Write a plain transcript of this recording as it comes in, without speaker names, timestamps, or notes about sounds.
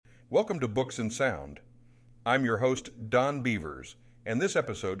Welcome to Books and Sound. I'm your host, Don Beavers, and this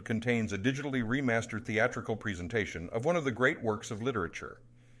episode contains a digitally remastered theatrical presentation of one of the great works of literature.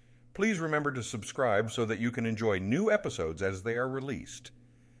 Please remember to subscribe so that you can enjoy new episodes as they are released.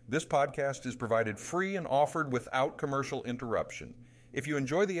 This podcast is provided free and offered without commercial interruption. If you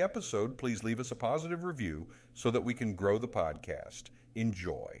enjoy the episode, please leave us a positive review so that we can grow the podcast.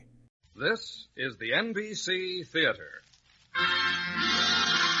 Enjoy. This is the NBC Theater.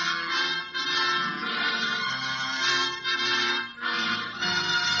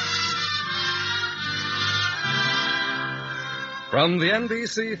 From the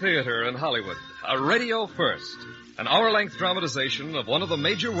NBC Theater in Hollywood, a radio first, an hour-length dramatization of one of the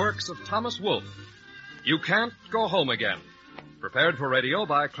major works of Thomas Wolfe, You Can't Go Home Again, prepared for radio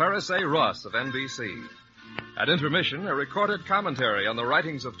by Clarence A. Ross of NBC. At intermission, a recorded commentary on the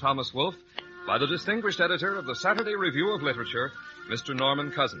writings of Thomas Wolfe by the distinguished editor of the Saturday Review of Literature, Mr.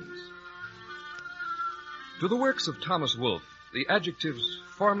 Norman Cousins. To the works of Thomas Wolfe, the adjectives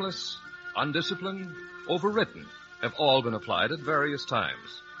formless, undisciplined, overwritten have all been applied at various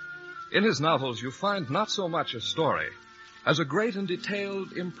times. In his novels, you find not so much a story as a great and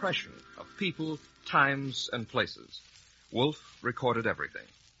detailed impression of people, times, and places. Wolfe recorded everything.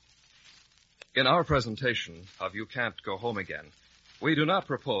 In our presentation of You Can't Go Home Again, we do not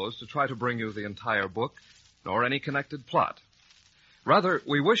propose to try to bring you the entire book, nor any connected plot. Rather,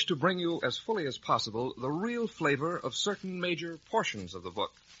 we wish to bring you as fully as possible the real flavor of certain major portions of the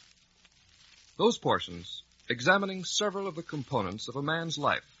book. Those portions examining several of the components of a man's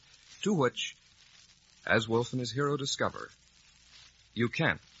life, to which, as Wolfe and his hero discover, you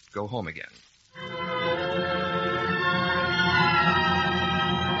can't go home again.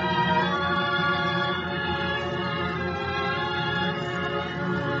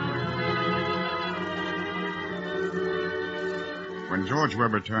 When George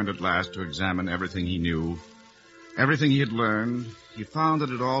Webber turned at last to examine everything he knew, everything he had learned, he found that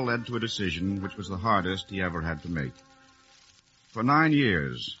it all led to a decision which was the hardest he ever had to make. For 9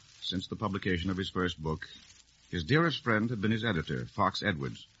 years, since the publication of his first book, his dearest friend had been his editor, Fox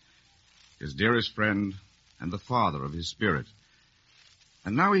Edwards, his dearest friend and the father of his spirit.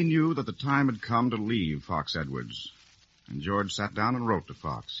 And now he knew that the time had come to leave Fox Edwards. And George sat down and wrote to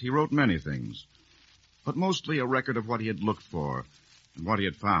Fox. He wrote many things, but mostly a record of what he had looked for and what he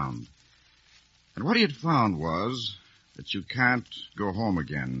had found. And what he had found was that you can't go home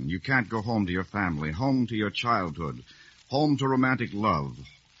again. You can't go home to your family, home to your childhood, home to romantic love,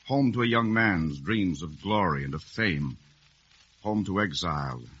 home to a young man's dreams of glory and of fame, home to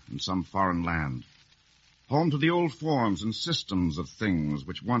exile in some foreign land, home to the old forms and systems of things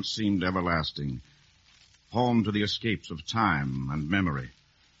which once seemed everlasting, home to the escapes of time and memory.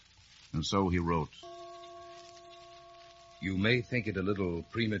 And so he wrote, You may think it a little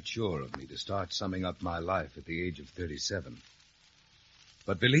premature of me to start summing up my life at the age of 37.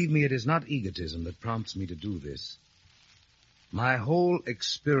 But believe me, it is not egotism that prompts me to do this. My whole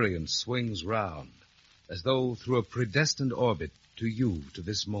experience swings round, as though through a predestined orbit, to you, to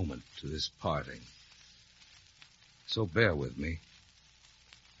this moment, to this parting. So bear with me,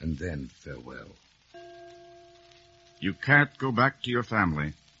 and then farewell. You can't go back to your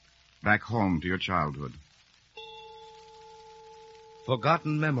family, back home to your childhood.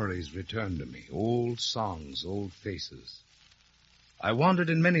 Forgotten memories return to me, old songs, old faces. I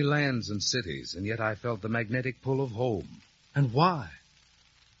wandered in many lands and cities, and yet I felt the magnetic pull of home. And why?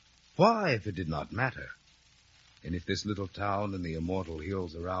 Why, if it did not matter? And if this little town and the immortal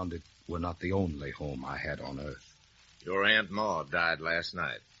hills around it were not the only home I had on earth? Your Aunt Ma died last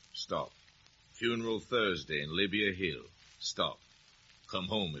night. Stop. Funeral Thursday in Libya Hill. Stop. Come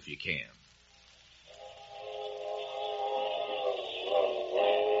home if you can.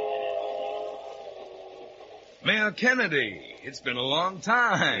 Mayor Kennedy, it's been a long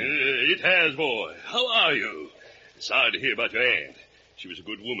time. It has, boy. How are you? Sorry to hear about your aunt. She was a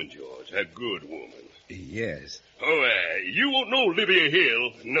good woman, George. A good woman. Yes. Oh, you won't know Libya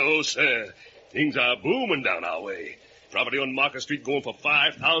Hill. No, sir. Things are booming down our way. Property on Market Street going for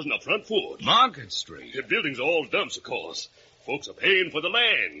 $5,000 up front forward. Market Street? The buildings are all dumps, of course. Folks are paying for the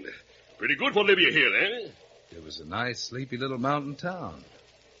land. Pretty good for Libya Hill, eh? It was a nice, sleepy little mountain town.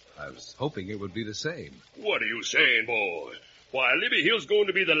 I was hoping it would be the same. What are you saying, boy? Why, Libya Hill's going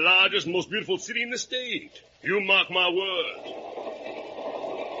to be the largest and most beautiful city in the state. You mark my words.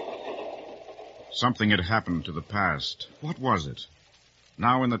 Something had happened to the past. What was it?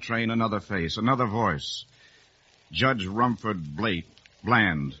 Now in the train, another face, another voice. Judge Rumford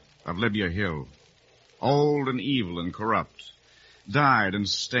Bland of Libya Hill. Old and evil and corrupt. Dyed and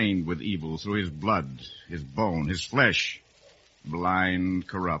stained with evil through his blood, his bone, his flesh. Blind,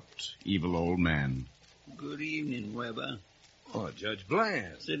 corrupt, evil old man. Good evening, Weber. Oh, Judge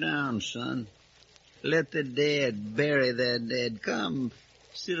Bland. Sit down, son. Let the dead bury their dead. Come,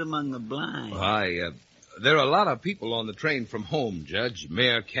 sit among the blind. There are a lot of people on the train from home, Judge.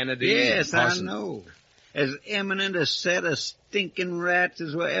 Mayor Kennedy. Yes, Parson. I know. As eminent a set of stinking rats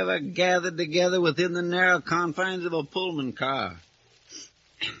as were ever gathered together within the narrow confines of a Pullman car.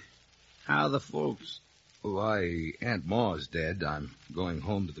 How are the folks? Why, Aunt Ma's dead. I'm going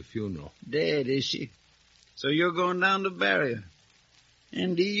home to the funeral. Dead, is she? So you're going down to bury her.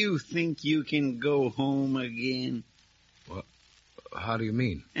 And do you think you can go home again? What? How do you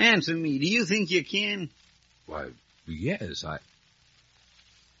mean? Answer me. Do you think you can? Why, yes,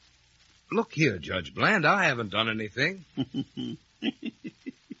 Look here, Judge Bland, I haven't done anything.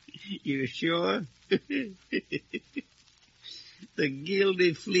 You sure? The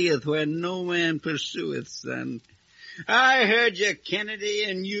guilty fleeth where no man pursueth, son. I heard you, Kennedy,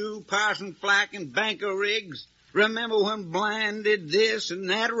 and you, Parson Flack, and Banker Riggs. Remember when Bland did this and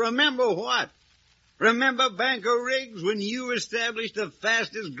that? Remember what? Remember, Banker Riggs, when you established the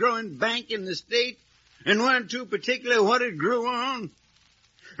fastest growing bank in the state and weren't too particular what it grew on?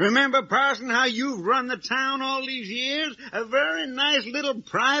 Remember, Parson, how you've run the town all these years? A very nice little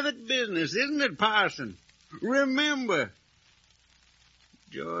private business, isn't it, Parson? Remember.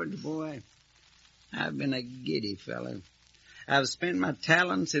 George, boy, I've been a giddy fellow. I've spent my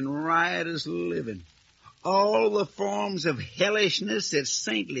talents in riotous living. All the forms of hellishness that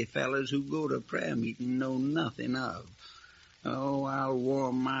saintly fellows who go to prayer meeting know nothing of. Oh, I'll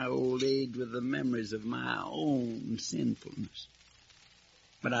warm my old age with the memories of my own sinfulness.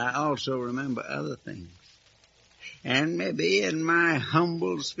 But I also remember other things. And maybe in my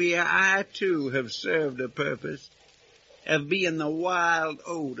humble sphere I, too, have served a purpose of being the wild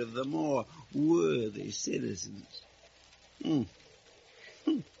oat of the more worthy citizens.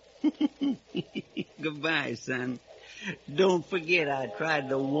 Goodbye, son. Don't forget I tried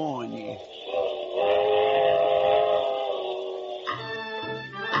to warn you.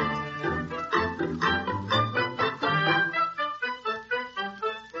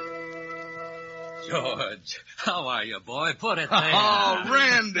 George, how are you, boy? Put it there. Oh,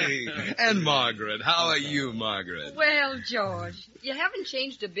 Randy! And Margaret. How are you, Margaret? Well, George, you haven't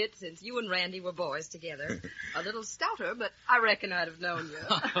changed a bit since you and Randy were boys together. A little stouter, but I reckon I'd have known you.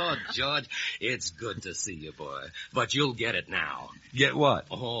 Oh, George, it's good to see you, boy. But you'll get it now. Get what?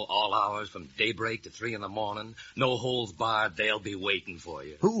 Oh, all hours from daybreak to 3 in the morning. No holds barred. They'll be waiting for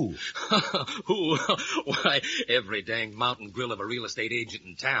you. Who? Who? Why, every dang mountain grill of a real estate agent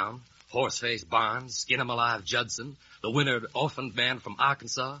in town. Horseface Barnes, Skin 'em Alive Judson, the winter orphaned man from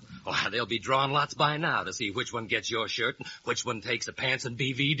Arkansas. Why, they'll be drawing lots by now to see which one gets your shirt and which one takes the pants and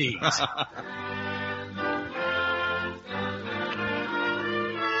BVDs.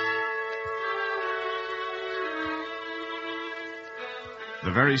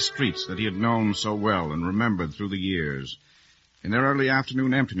 The very streets that he had known so well and remembered through the years, in their early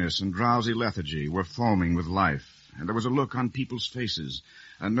afternoon emptiness and drowsy lethargy, were foaming with life, and there was a look on people's faces,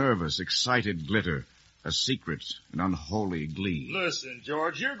 a nervous, excited glitter, a secret and unholy glee. Listen,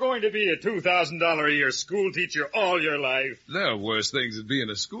 George, you're going to be a $2,000 a year school teacher all your life. There are worse things than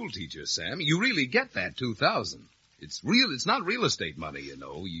being a school teacher, Sam. You really get that $2,000. It's real. It's not real estate money, you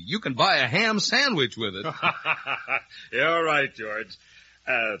know. You can buy a ham sandwich with it. You're right, George.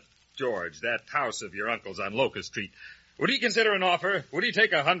 George, that house of your uncle's on Locust Street. Would he consider an offer? Would he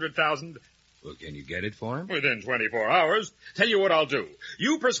take $100,000? Well, can you get it for him? Within 24 hours. Tell you what I'll do.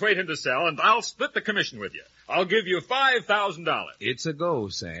 You persuade him to sell, and I'll split the commission with you. I'll give you $5,000. It's a go,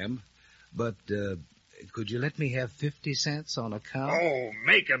 Sam. But, could you let me have 50 cents on account? Oh,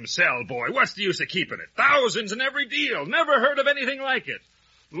 make him sell, boy. What's the use of keeping it? Thousands in every deal. Never heard of anything like it.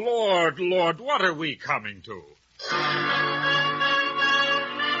 Lord, what are we coming to?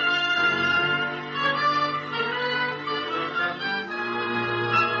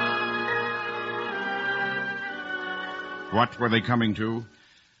 What were they coming to?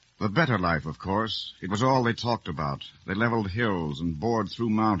 The better life, of course. It was all they talked about. They leveled hills and bored through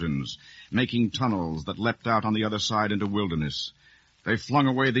mountains, making tunnels that leapt out on the other side into wilderness. They flung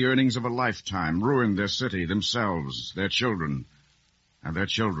away the earnings of a lifetime, ruined their city, themselves, their children, and their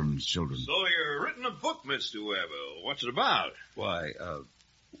children's children. So you've written a book, Mr. Weber. What's it about? Why,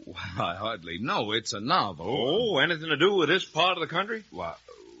 I hardly know. It's a novel. Oh, anything to do with this part of the country? Why,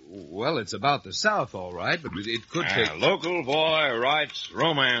 well, it's about the South, all right, but it could take... A local boy writes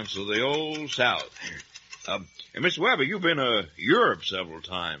romance of the old South. And Mr. Weber, you've been to Europe several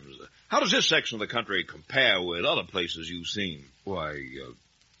times. How does this section of the country compare with other places you've seen? Why,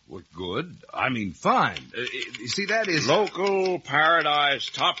 Well, good. I mean, fine. You see, that is... Local paradise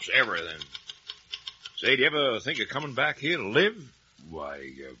tops everything. Say, do you ever think of coming back here to live?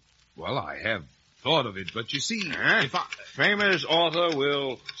 Why, well, I have thought of it, but you see, if I... Famous author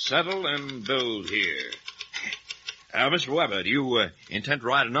will settle and build here. Mr. Weber, do you intend to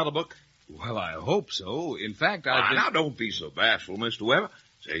write another book? Well, I hope so. In fact, I've been... Now, don't be so bashful, Mr. Weber.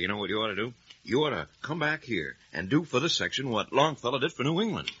 Say, you know what you ought to do? You ought to come back here and do for this section what Longfellow did for New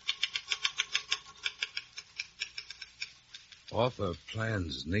England. Author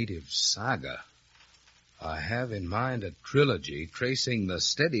plans native saga. I have in mind a trilogy tracing the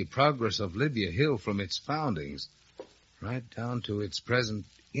steady progress of Libya Hill from its foundings right down to its present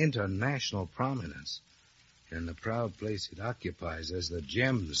international prominence and the proud place it occupies as the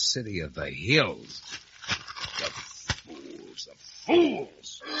gem city of the hills. The fools, the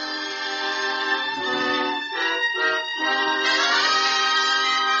fools!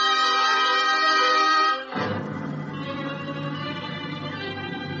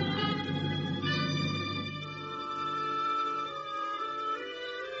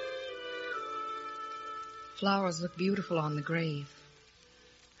 Flowers look beautiful on the grave.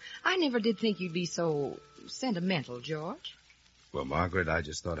 I never did think you'd be so sentimental, George. Well, Margaret, I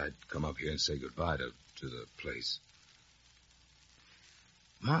just thought I'd come up here and say goodbye to the place.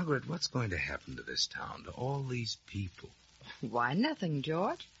 Margaret, what's going to happen to this town, to all these people? Why, nothing,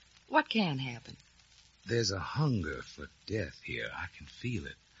 George. What can happen? There's a hunger for death here. I can feel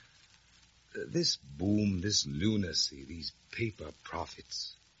it. This boom, this lunacy, these paper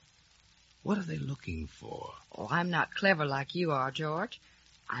profits. What are they looking for? Oh, I'm not clever like you are, George.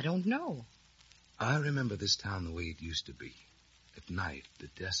 I don't know. I remember this town the way it used to be. At night, the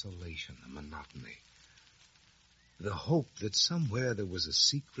desolation, the monotony. The hope that somewhere there was a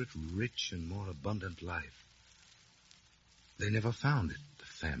secret, rich, and more abundant life. They never found it, the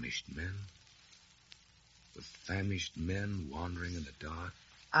famished men. The famished men wandering in the dark.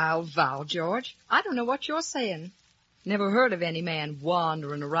 I'll vow, George, I don't know what you're saying. Never heard of any man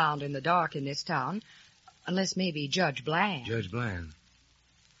wandering around in the dark in this town, unless maybe Judge Bland. Judge Bland.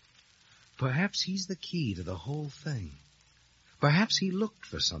 Perhaps he's the key to the whole thing. Perhaps he looked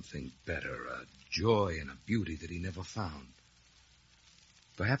for something better, a joy and a beauty that he never found.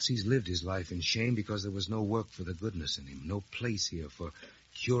 Perhaps he's lived his life in shame because there was no work for the goodness in him, no place here for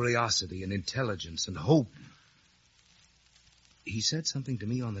curiosity and intelligence and hope. He said something to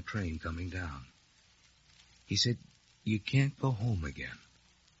me on the train coming down. He said, "You can't go home again."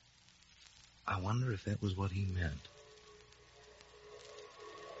 I wonder if that was what he meant.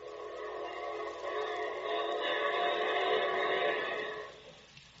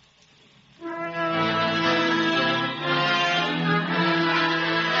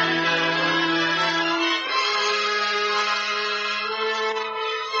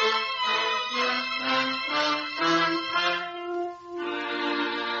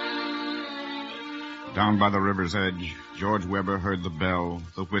 Down by the river's edge, George Weber heard the bell,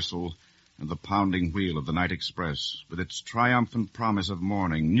 the whistle, and the pounding wheel of the night express, with its triumphant promise of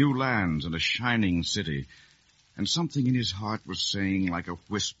morning, new lands, and a shining city. And something in his heart was saying, like a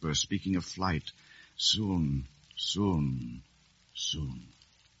whisper, speaking of flight, soon, soon, soon.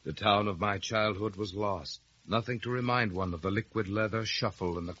 The town of my childhood was lost. Nothing to remind one of the liquid leather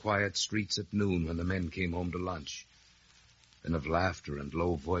shuffle in the quiet streets at noon when the men came home to lunch, and of laughter and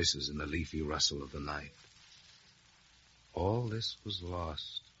low voices in the leafy rustle of the night. All this was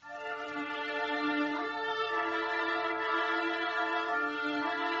lost.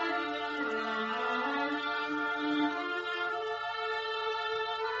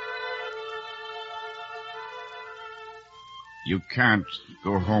 You can't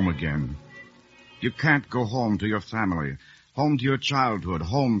go home again. You can't go home to your family, home to your childhood,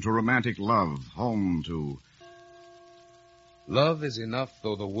 home to romantic love, home to... Love is enough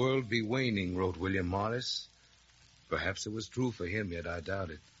though the world be waning, wrote William Morris. Perhaps it was true for him, yet I doubt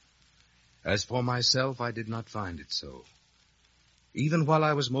it. As for myself, I did not find it so. Even while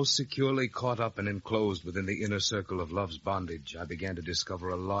I was most securely caught up and enclosed within the inner circle of love's bondage, I began to discover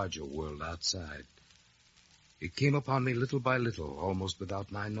a larger world outside. It came upon me little by little, almost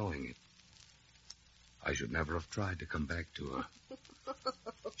without my knowing it. I should never have tried to come back to her.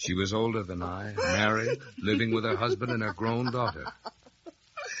 She was older than I, married, living with her husband and her grown daughter.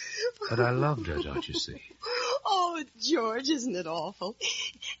 But I loved her, don't you see? Oh, George, isn't it awful?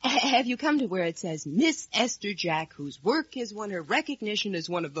 Have you come to where it says, Miss Esther Jack, whose work has won her recognition as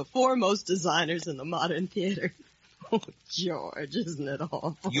one of the foremost designers in the modern theater? Oh, George, isn't it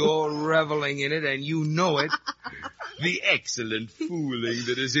awful? You're reveling in it, and you know it. The excellent fooling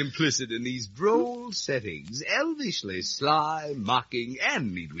that is implicit in these droll settings, elvishly sly, mocking,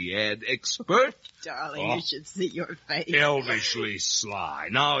 and, need we add, expert. Darling, you should see your face. Elvishly sly.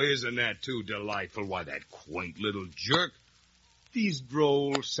 Now, isn't that too delightful? Why, that quaint little jerk. These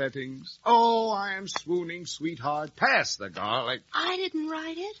droll settings. Oh, I am swooning, sweetheart. Pass the garlic. I didn't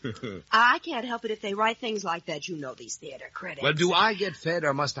write it. I can't help it if they write things like that. You know these theater critics. Well, do I get fed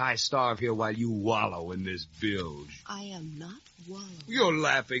or must I starve here while you wallow in this bilge? I am not wallowing. You're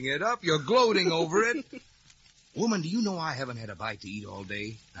laughing it up. You're gloating over it. Woman, do you know I haven't had a bite to eat all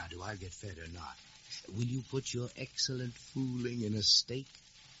day? Now, do I get fed or not? Will you put your excellent fooling in a steak?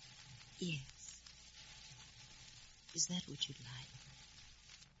 Yes. Is that what you'd like?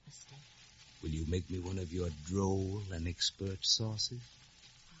 A steak? Will you make me one of your droll and expert sauces?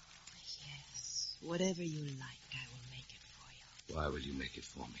 Oh, yes. Whatever you like, I will make it for you. Why will you make it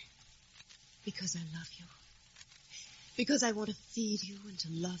for me? Because I love you. Because I want to feed you and to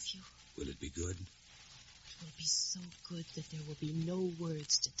love you. Will it be good? It will be so good that there will be no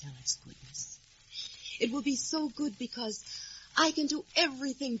words to tell its goodness. It will be so good because I can do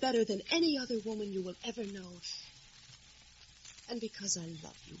everything better than any other woman you will ever know. And because I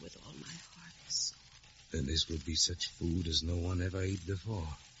love you with all my heart and soul. Then this will be such food as no one ever ate before.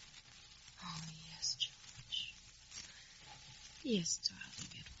 Oh, yes, George. Yes,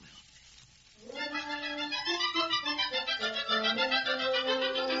 darling, it will be.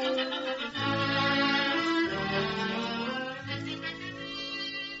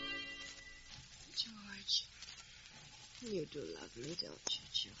 George, you do love me, don't you,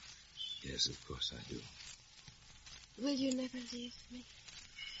 George? Yes, of course I do. Will you never leave me?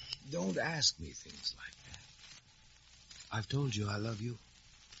 Don't ask me things like that. I've told you I love you.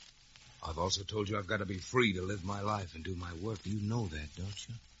 I've also told you I've got to be free to live my life and do my work. You know that, don't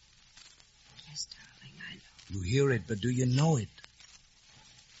you? Yes, darling, I know. You hear it, but do you know it?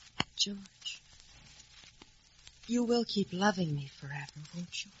 George, you will keep loving me forever,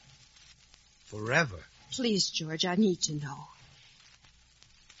 won't you? Forever? Please, George, I need to know.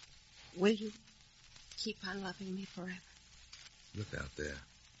 Will you keep on loving me forever? Look out there.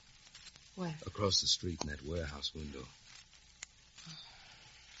 Where? Across the street in that warehouse window.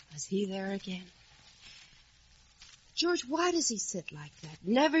 Was he there again? George, why does he sit like that?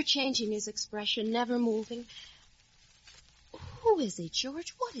 Never changing his expression, never moving. Who is he,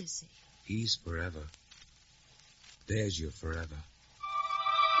 George? What is he? He's forever. There's your forever.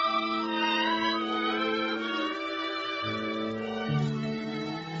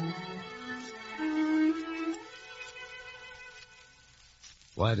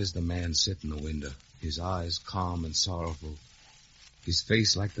 Why does the man sit in the window, his eyes calm and sorrowful, his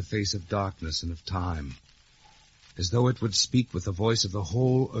face like the face of darkness and of time, as though it would speak with the voice of the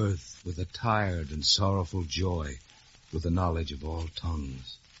whole earth, with a tired and sorrowful joy, with the knowledge of all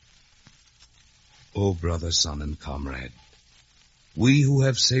tongues? O brother, son, and comrade, we who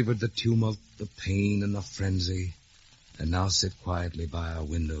have savored the tumult, the pain, and the frenzy, and now sit quietly by our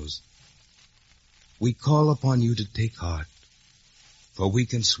windows, we call upon you to take heart, for we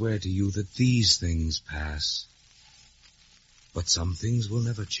can swear to you that these things pass. But some things will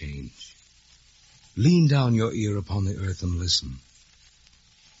never change. Lean down your ear upon the earth and listen.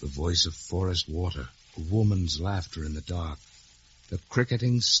 The voice of forest water, a woman's laughter in the dark, the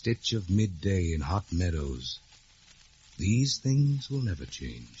cricketing stitch of midday in hot meadows. These things will never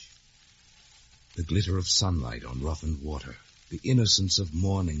change. The glitter of sunlight on roughened water, the innocence of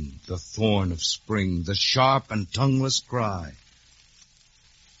morning, the thorn of spring, the sharp and tongueless cry.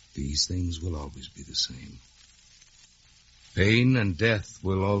 These things will always be the same. Pain and death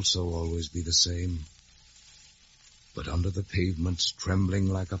will also always be the same. But under the pavements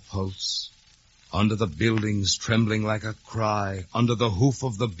trembling like a pulse, under the buildings trembling like a cry, under the hoof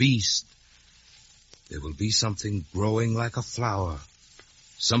of the beast, there will be something growing like a flower,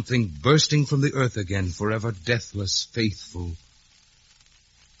 something bursting from the earth again, forever deathless, faithful,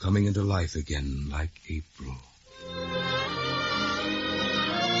 coming into life again like April.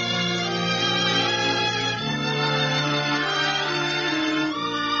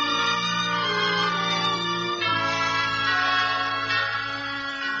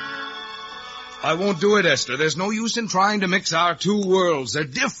 I won't do it, Esther. There's no use in trying to mix our two worlds. They're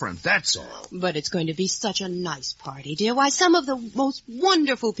different, that's all. But it's going to be such a nice party, dear. Why, some of the most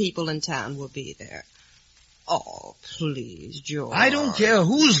wonderful people in town will be there. Oh, please, George. I don't care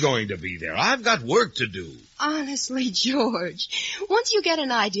who's going to be there. I've got work to do. Honestly, George, once you get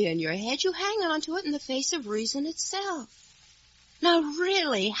an idea in your head, you hang on to it in the face of reason itself. Now,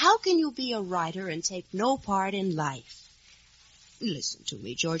 really, how can you be a writer and take no part in life? Listen to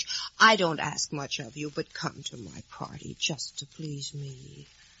me, George. I don't ask much of you, but come to my party just to please me.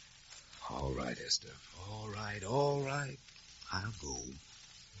 All right, Esther. All right. I'll go.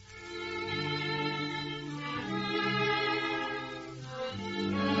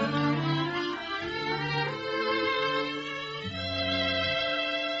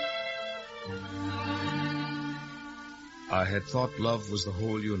 I had thought love was the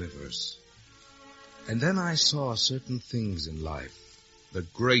whole universe. And then I saw certain things in life. The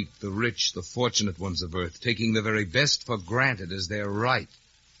great, the rich, the fortunate ones of earth, taking the very best for granted as their right.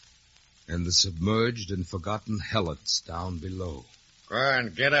 And the submerged and forgotten helots down below. Go on,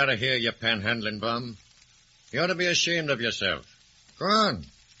 get out of here, you panhandling bum. You ought to be ashamed of yourself. Go on,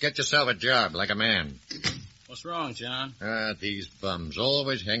 get yourself a job like a man. What's wrong, John? These bums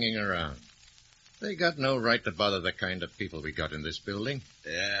always hanging around. They got no right to bother the kind of people we got in this building.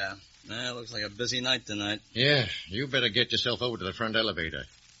 Yeah, looks like a busy night tonight. Yeah, you better get yourself over to the front elevator.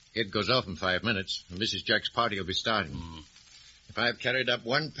 It goes off in 5 minutes, and Mrs. Jack's party will be starting. If I've carried up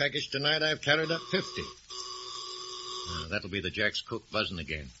one package tonight, I've carried up 50. That'll be the Jack's cook buzzing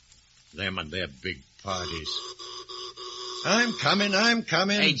again. Them and their big parties. I'm coming.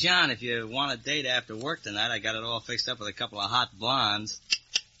 Hey, John, if you want a date after work tonight, I got it all fixed up with a couple of hot blondes.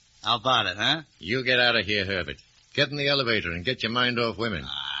 How about it, huh? You get out of here, Herbert. Get in the elevator and get your mind off women.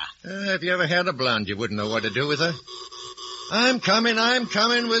 If you ever had a blonde, you wouldn't know what to do with her. I'm coming,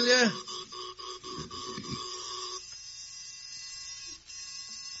 will you?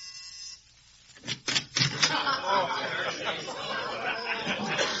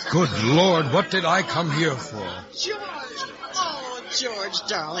 Good Lord, what did I come here for? George,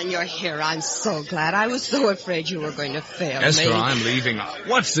 darling, you're here. I'm so glad. I was so afraid you were going to fail me. Esther, I'm leaving.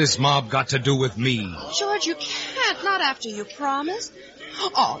 What's this mob got to do with me? George, you can't. Not after you promised.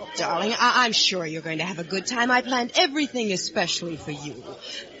 Oh, darling, I'm sure you're going to have a good time. I planned everything especially for you.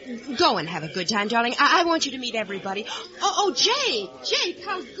 Go and have a good time, darling. I want you to meet everybody. Oh, Jake,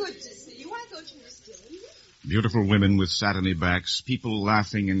 how good to see you. I thought you were still in here. Beautiful women with satiny backs, people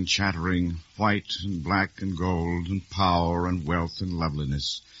laughing and chattering, white and black and gold, and power and wealth and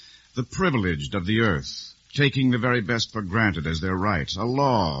loveliness. The privileged of the earth, taking the very best for granted as their right, a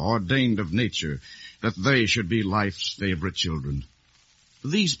law ordained of nature, that they should be life's favorite children.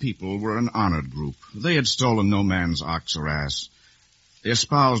 These people were an honored group. They had stolen no man's ox or ass. They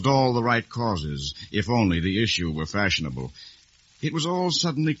espoused all the right causes, if only the issue were fashionable. It was all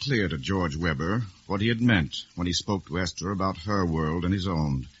suddenly clear to George Webber what he had meant when he spoke to Esther about her world and his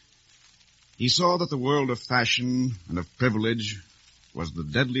own. He saw that the world of fashion and of privilege was the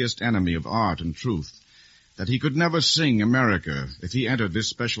deadliest enemy of art and truth, that he could never sing America if he entered this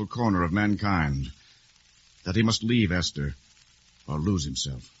special corner of mankind, that he must leave Esther or lose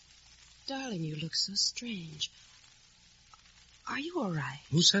himself. Darling, you look so strange. Are you all right?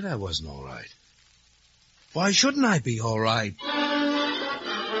 Who said I wasn't all right? Why shouldn't I be all right?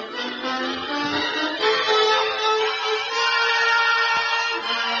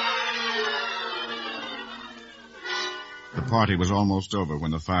 The party was almost over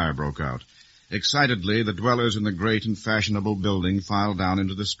when the fire broke out. Excitedly, the dwellers in the great and fashionable building filed down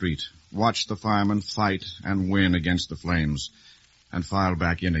into the street, watched the firemen fight and win against the flames, and filed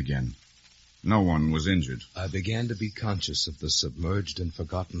back in again. No one was injured. I began to be conscious of the submerged and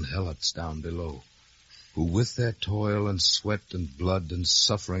forgotten helots down below, who with their toil and sweat and blood and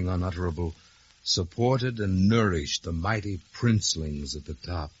suffering unutterable supported and nourished the mighty princelings at the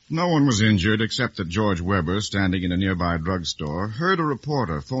top. No one was injured except that George Webber, standing in a nearby drugstore, heard a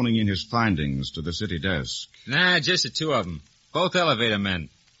reporter phoning in his findings to the city desk. Nah, just the two of them. Both elevator men.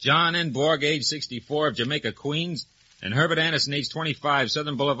 John N. Borg, age 64, of Jamaica, Queens, and Herbert Anderson, age 25,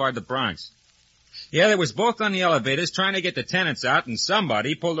 Southern Boulevard, the Bronx. Yeah, they was both on the elevators trying to get the tenants out, and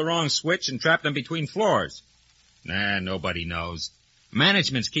somebody pulled the wrong switch and trapped them between floors. Nah, nobody knows.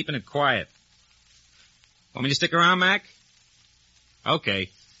 Management's keeping it quiet. Want me to stick around, Mac? Okay.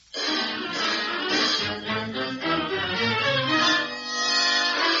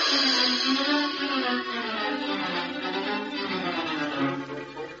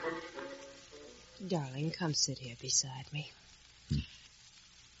 Darling, come sit here beside me.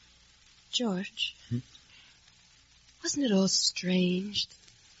 George, wasn't it all strange? The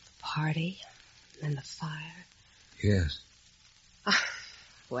party and the fire? Yes.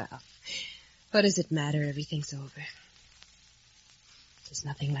 Well, what does it matter? Everything's over. There's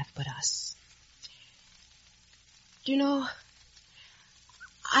nothing left but us. Do you know,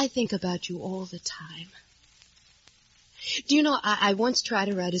 I think about you all the time. Do you know, I once tried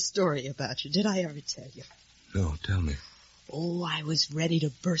to write a story about you. Did I ever tell you? No, tell me. Oh, I was ready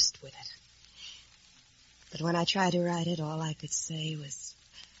to burst with it. But when I tried to write it, all I could say was,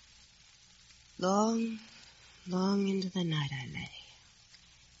 long, long into the night I lay,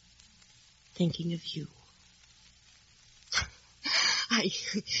 thinking of you.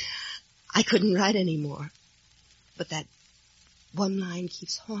 I couldn't write any more, but that one line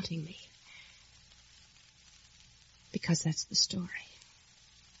keeps haunting me. Because that's the story.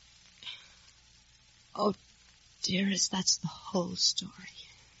 Oh, dearest, that's the whole story.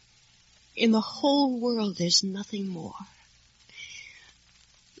 In the whole world, there's nothing more.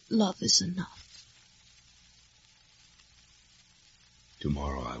 Love is enough.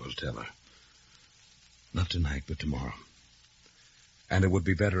 Tomorrow I will tell her. Not tonight, but tomorrow. And it would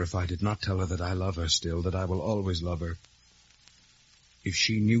be better if I did not tell her that I love her still, that I will always love her. If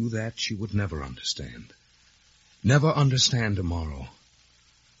she knew that, she would never understand. Never understand tomorrow.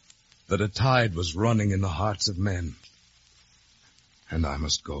 That a tide was running in the hearts of men. And I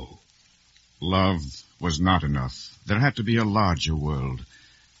must go. Love was not enough. There had to be a larger world.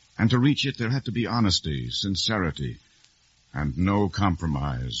 And to reach it, there had to be honesty, sincerity, and no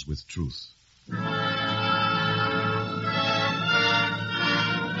compromise with truth.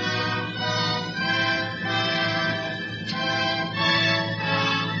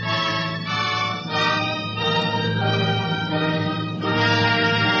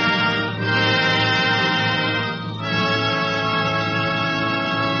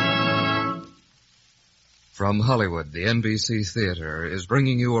 From Hollywood, the NBC Theater is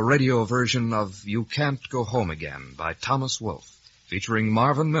bringing you a radio version of You Can't Go Home Again by Thomas Wolfe, featuring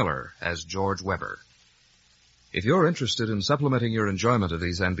Marvin Miller as George Weber. If you're interested in supplementing your enjoyment of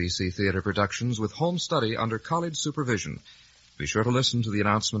these NBC Theater productions with home study under college supervision, be sure to listen to the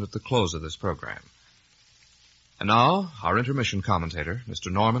announcement at the close of this program. And now, our intermission commentator,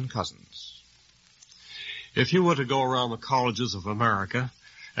 Mr. Norman Cousins. If you were to go around the colleges of America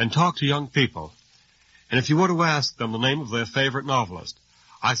and talk to young people, and if you were to ask them the name of their favorite novelist,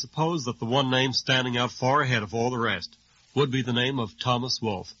 I suppose that the one name standing out far ahead of all the rest would be the name of Thomas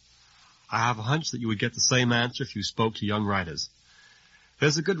Wolfe. I have a hunch that you would get the same answer if you spoke to young writers.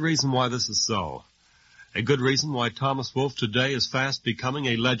 There's a good reason why this is so. A good reason why Thomas Wolfe today is fast becoming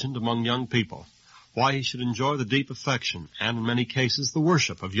a legend among young people. Why he should enjoy the deep affection and, in many cases, the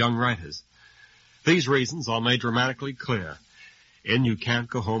worship of young writers. These reasons are made dramatically clear in You Can't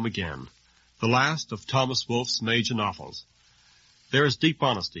Go Home Again, the last of Thomas Wolfe's major novels. There is deep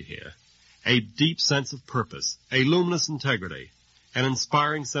honesty here, a deep sense of purpose, a luminous integrity, an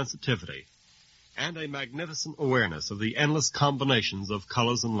inspiring sensitivity, and a magnificent awareness of the endless combinations of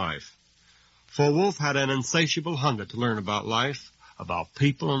colors in life. For Wolfe had an insatiable hunger to learn about life, about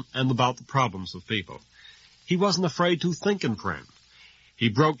people, and about the problems of people. He wasn't afraid to think in print. He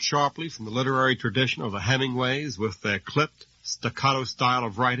broke sharply from the literary tradition of the Hemingways with their clipped, staccato style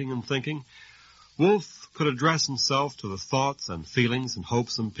of writing and thinking. Wolfe could address himself to the thoughts and feelings and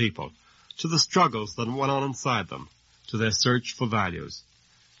hopes in people, to the struggles that went on inside them, to their search for values.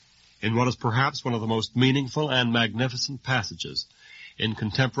 In what is perhaps one of the most meaningful and magnificent passages in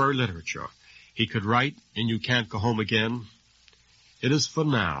contemporary literature, he could write in You Can't Go Home Again, "It is for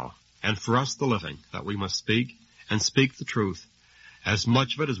now, and for us the living, that we must speak, and speak the truth, as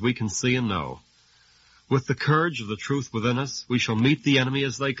much of it as we can see and know. With the courage of the truth within us, we shall meet the enemy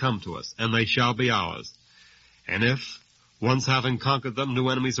as they come to us, and they shall be ours. And if, once having conquered them, new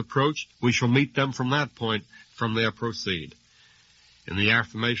enemies approach, we shall meet them from that point, from there proceed. In the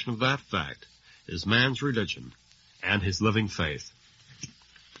affirmation of that fact is man's religion and his living faith."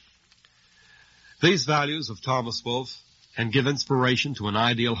 These values of Thomas Wolfe can give inspiration to an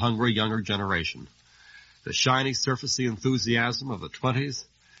ideal-hungry younger generation. The shiny, surfacey enthusiasm of the 20s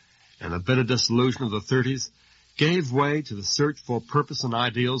and the bitter disillusion of the 30s gave way to the search for purpose and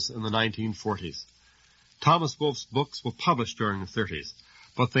ideals in the 1940s. Thomas Wolfe's books were published during the 30s,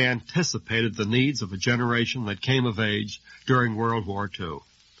 but they anticipated the needs of a generation that came of age during World War II.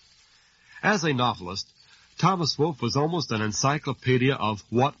 As a novelist, Thomas Wolfe was almost an encyclopedia of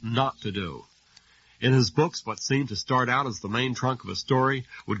what not to do. In his books, what seemed to start out as the main trunk of a story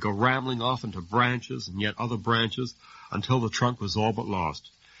would go rambling off into branches and yet other branches until the trunk was all but lost.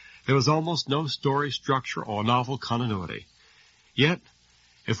 There was almost no story structure or novel continuity. Yet,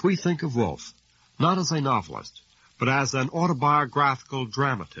 if we think of Wolfe, not as a novelist, but as an autobiographical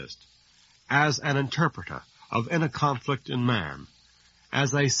dramatist, as an interpreter of inner conflict in man,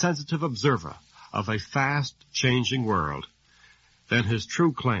 as a sensitive observer of a fast-changing world, then his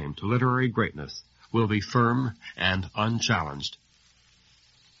true claim to literary greatness will be firm and unchallenged.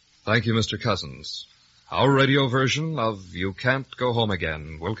 Thank you, Mr. Cousins. Our radio version of You Can't Go Home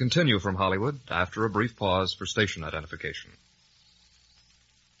Again will continue from Hollywood after a brief pause for station identification.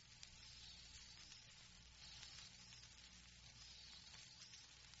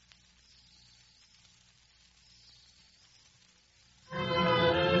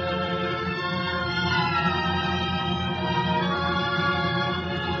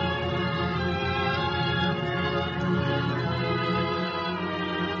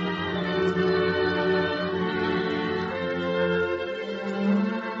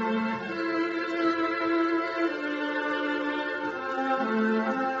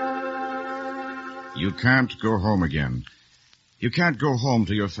 You can't go home again. You can't go home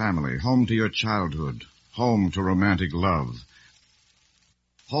to your family, home to your childhood, home to romantic love,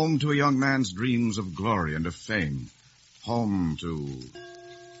 home to a young man's dreams of glory and of fame, home to...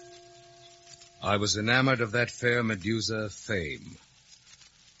 I was enamored of that fair Medusa, Fame.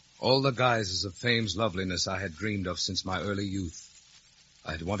 All the guises of Fame's loveliness I had dreamed of since my early youth.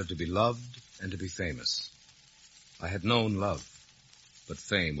 I had wanted to be loved and to be famous. I had known love, but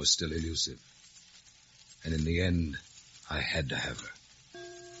fame was still elusive. And in the end, I had to have her.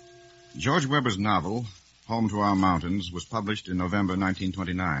 George Webber's novel, Home to Our Mountains, was published in November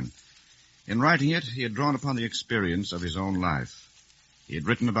 1929. In writing it, he had drawn upon the experience of his own life. He had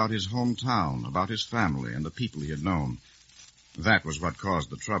written about his hometown, about his family, and the people he had known. That was what caused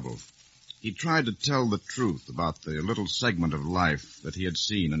the trouble. He tried to tell the truth about the little segment of life that he had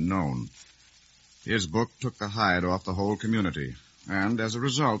seen and known. His book took the hide off the whole community, and as a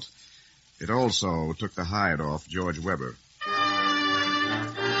result, it also took the hide off George Webber.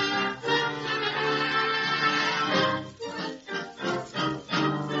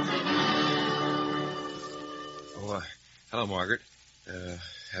 Hello, Margaret.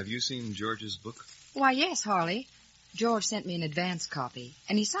 Have you seen George's book? Why, yes, Harley. George sent me an advance copy,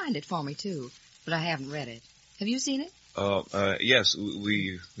 and he signed it for me, too, but I haven't read it. Have you seen it? Yes,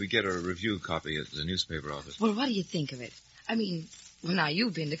 we get a review copy at the newspaper office. Well, what do you think of it? I mean, well, now,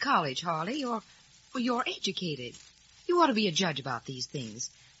 you've been to college, Harley. You're educated. You ought to be a judge about these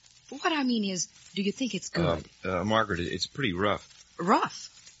things. What I mean is, do you think it's good? Margaret, it's pretty rough. Rough?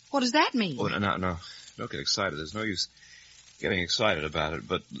 What does that mean? Oh, no. Don't get excited. There's no use getting excited about it,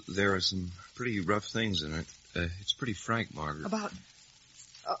 but there are some pretty rough things in it. It's pretty frank, Margaret.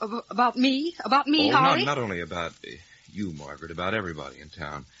 About me? About me, Harley? Not only about you, Margaret, about everybody in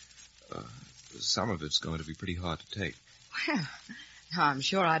town. Some of it's going to be pretty hard to take. Well, I'm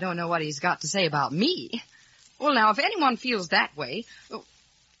sure I don't know what he's got to say about me. Well, now, if anyone feels that way, well,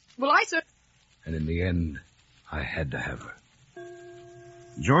 And in the end, I had to have her.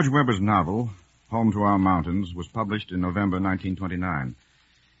 George Webber's novel, Home to Our Mountains, was published in November 1929.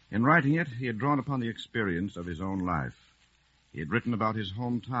 In writing it, he had drawn upon the experience of his own life. He had written about his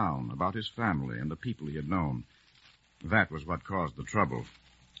hometown, about his family, and the people he had known. That was what caused the trouble.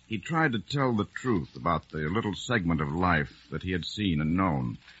 He tried to tell the truth about the little segment of life that he had seen and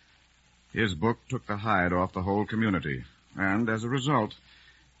known. His book took the hide off the whole community, and as a result,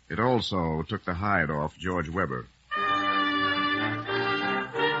 it also took the hide off George Webber.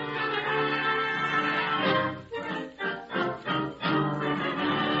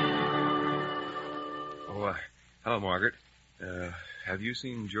 Hello, Margaret. Have you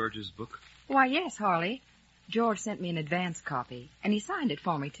seen George's book? Why, yes, Harley. George sent me an advance copy, and he signed it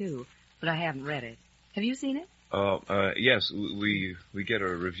for me, too, but I haven't read it. Have you seen it? Yes, we get a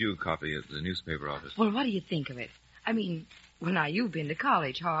review copy at the newspaper office. Well, what do you think of it? I mean, well, now, you've been to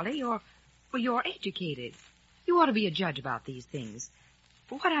college, Harley. You're educated. You ought to be a judge about these things.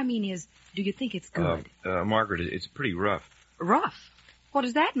 What I mean is, do you think it's good? Margaret, it's pretty rough. Rough? What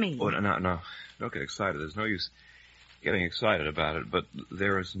does that mean? Oh, no. Don't get excited. There's no use getting excited about it, but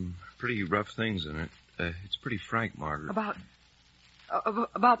there are some pretty rough things in it. It's pretty frank, Margaret.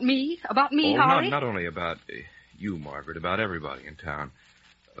 About me? About me, Harley? Not only about you, Margaret, about everybody in town.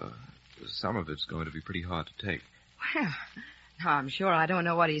 Some of it's going to be pretty hard to take. Well, now, I'm sure I don't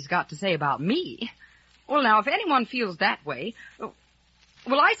know what he's got to say about me. Well, now, if anyone feels that way, well,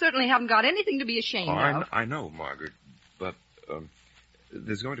 I certainly haven't got anything to be ashamed of. I know, Margaret, but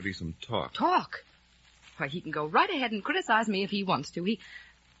there's going to be some talk. Talk? Why, he can go right ahead and criticize me if he wants to.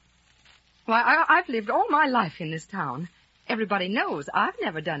 Why, I've lived all my life in this town. Everybody knows I've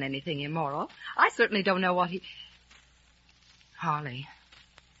never done anything immoral. I certainly don't know what he... Harley,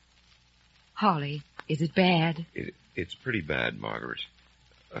 is it bad? It's pretty bad, Margaret.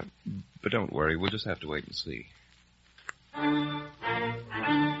 But don't worry, we'll just have to wait and see.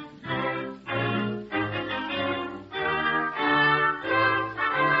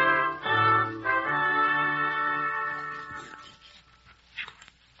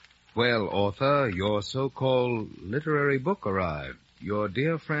 Well, author, your so-called literary book arrived. Your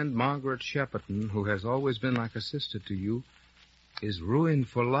dear friend Margaret Shepperton, who has always been like a sister to you, is ruined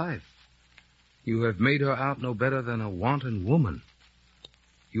for life. You have made her out no better than a wanton woman.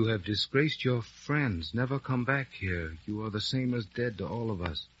 You have disgraced your friends. Never come back here. You are the same as dead to all of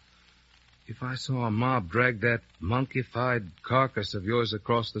us. If I saw a mob drag that monkey-fied carcass of yours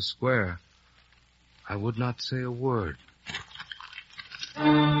across the square, I would not say a word.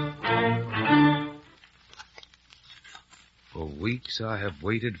 For weeks I have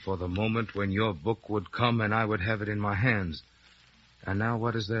waited for the moment when your book would come and I would have it in my hands. And now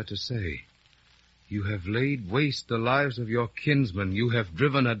what is there to say? You have laid waste the lives of your kinsmen. You have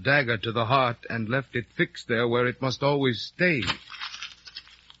driven a dagger to the heart and left it fixed there where it must always stay.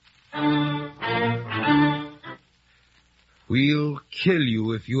 We'll kill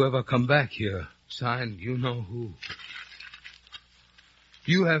you if you ever come back here. Signed, you know who.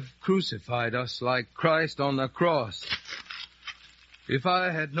 You have crucified us like Christ on the cross. If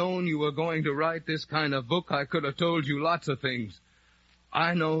I had known you were going to write this kind of book, I could have told you lots of things.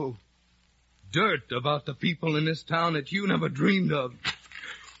 I know dirt about the people in this town that you never dreamed of.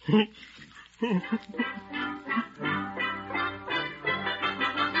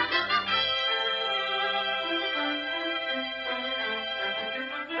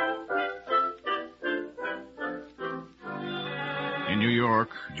 In New York,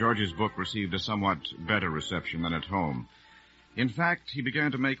 George's book received a somewhat better reception than at home. In fact, he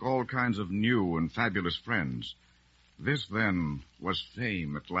began to make all kinds of new and fabulous friends. This, then, was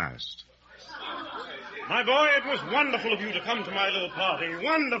fame at last. My boy, it was wonderful of you to come to my little party.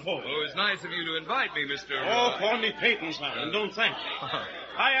 Wonderful. Oh, it was nice of you to invite me, Mr. Oh, call me Peyton, son, and don't thank me.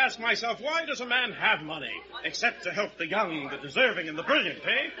 I ask myself, why does a man have money? Except to help the young, the deserving, and the brilliant,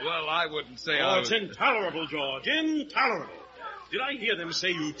 eh? Well, I wouldn't say it's intolerable, George. Intolerable. Did I hear them say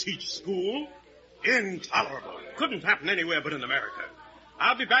you teach school? Intolerable. Couldn't happen anywhere but in America.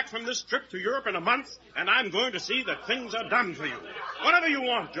 I'll be back from this trip to Europe in a month, and I'm going to see that things are done for you. Whatever you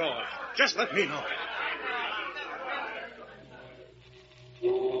want, George, just let me know.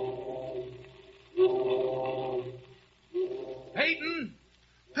 Peyton!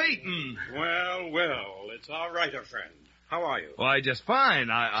 Peyton! Well, it's all right, our friend. How are you? Why, just fine.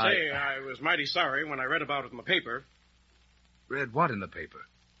 I was mighty sorry when I read about it in the paper. Read what in the paper?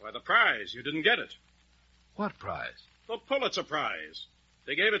 Why, the prize. You didn't get it. What prize? The Pulitzer Prize.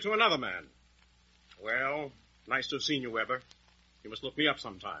 They gave it to another man. Well, nice to have seen you, Weber. You must look me up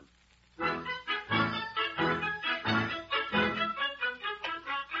sometime.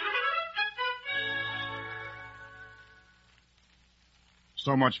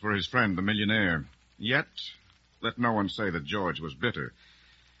 So much for his friend, the millionaire. Yet, let no one say that George was bitter.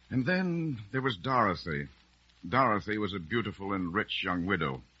 And then there was Dorothy. Dorothy was a beautiful and rich young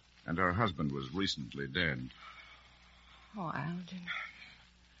widow, and her husband was recently dead. Oh, Algy.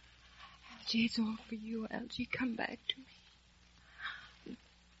 Algy, it's all for you, Algy. Come back to me.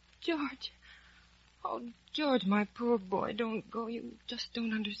 George. Oh, George, my poor boy, don't go. You just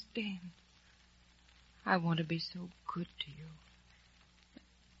don't understand. I want to be so good to you.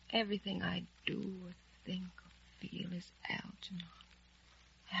 Everything I do or think or feel is Algernon.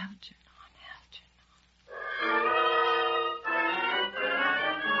 Algernon.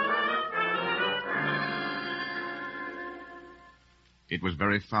 It was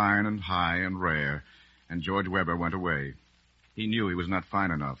very fine and high and rare, and George Weber went away. He knew he was not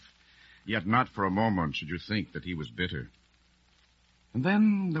fine enough, yet not for a moment should you think that he was bitter. And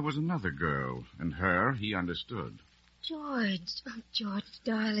then there was another girl, and her he understood. George, oh, George,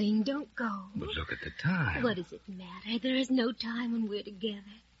 darling, don't go. But look at the time. What does it matter? There is no time when we're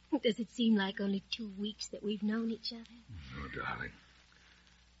together. Does it seem like only 2 weeks that we've known each other? Oh, darling.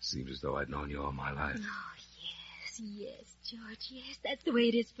 Seems as though I'd known you all my life. Oh, yes, George, yes. That's the way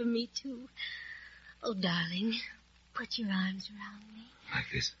it is for me, too. Oh, darling, put your arms around me. Like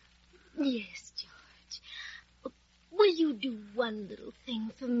this? Yes, George. Oh, will you do one little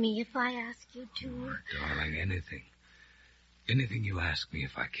thing for me if I ask you to? Oh, darling, anything. Anything you ask me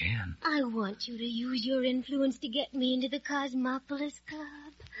if I can. I want you to use your influence to get me into the Cosmopolis Club.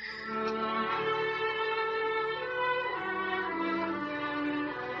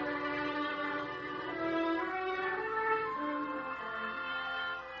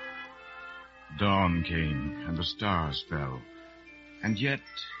 Dawn came, and the stars fell. And yet,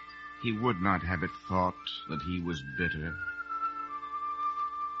 he would not have it thought that he was bitter.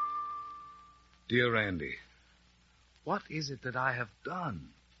 Dear Randy, what is it that I have done?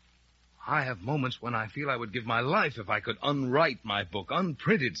 I have moments when I feel I would give my life if I could unwrite my book,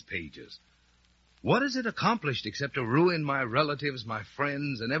 unprint its pages. What has it accomplished except to ruin my relatives, my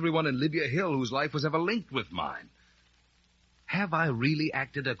friends, and everyone in Libya Hill whose life was ever linked with mine? Have I really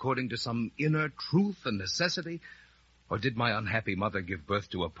acted according to some inner truth and necessity? Or did my unhappy mother give birth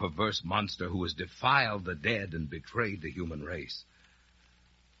to a perverse monster who has defiled the dead and betrayed the human race?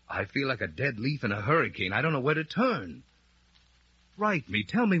 I feel like a dead leaf in a hurricane. I don't know where to turn. Write me.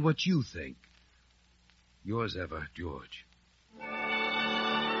 Tell me what you think. Yours ever, George.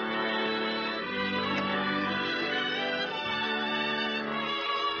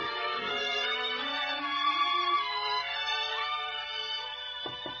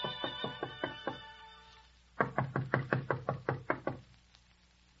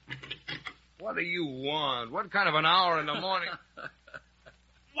 What do you want? What kind of an hour in the morning?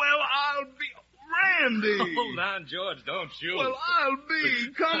 Well, I'll be... Randy! Hold on, George. Don't shoot. Well, I'll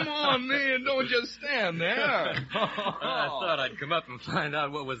be. Come on, man. Don't just stand there. I thought I'd come up and find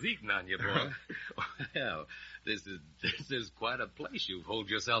out what was eating on you, boy. Well, this is quite a place you've holed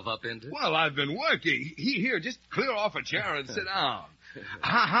yourself up into. Well, I've been working. Here, just clear off a chair and sit down.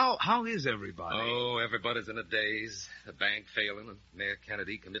 How is everybody? Oh, everybody's in a daze. The bank failing and Mayor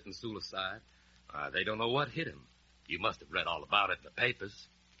Kennedy committing suicide. They don't know what hit him. You must have read all about it in the papers.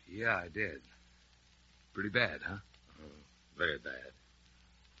 Yeah, I did. Pretty bad, huh? Oh, very bad.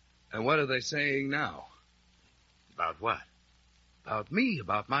 And what are they saying now? About what? About me,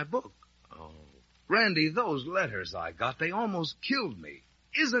 about my book. Oh. Randy, those letters I got, they almost killed me.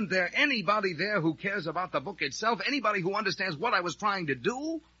 Isn't there anybody there who cares about the book itself? Anybody who understands what I was trying to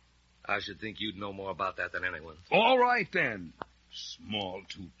do? I should think you'd know more about that than anyone. All right, then. Small,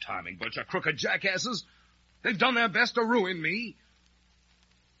 two-timing bunch of crooked jackasses. They've done their best to ruin me.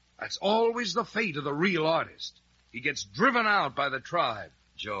 That's always the fate of the real artist. He gets driven out by the tribe.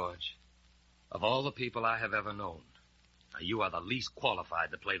 George, of all the people I have ever known, you are the least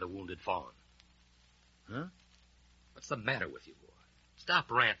qualified to play the wounded fawn. Huh? What's the matter with you, boy? Stop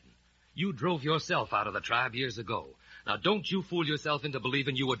ranting. You drove yourself out of the tribe years ago. Now, don't you fool yourself into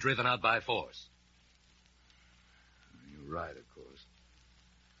believing you were driven out by force. You're right, of course.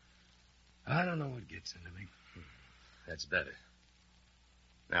 I don't know what gets into me. That's better.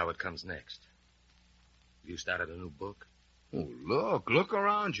 Now what comes next? You started a new book? Oh, look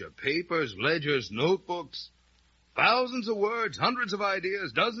around you. Papers, ledgers, notebooks. Thousands of words, hundreds of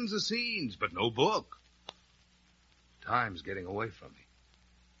ideas, dozens of scenes, but no book. Time's getting away from me.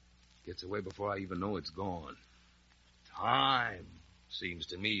 Gets away before I even know it's gone. Time. Seems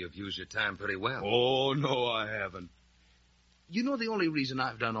to me you've used your time pretty well. Oh, no, I haven't. You know the only reason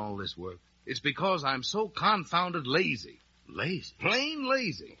I've done all this work? It's because I'm so confounded lazy. Lazy? Plain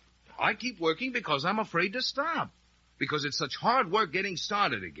lazy. I keep working because I'm afraid to stop. Because it's such hard work getting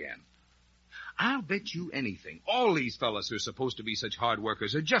started again. I'll bet you anything. All these fellas who are supposed to be such hard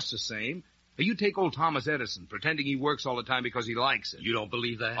workers are just the same. You take old Thomas Edison, pretending he works all the time because he likes it. You don't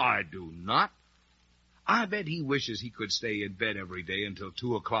believe that? I do not. I bet he wishes he could stay in bed every day until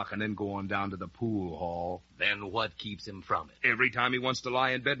 2 o'clock and then go on down to the pool hall. Then what keeps him from it? Every time he wants to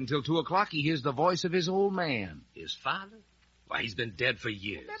lie in bed until 2 o'clock, he hears the voice of his old man. His father? Why, he's been dead for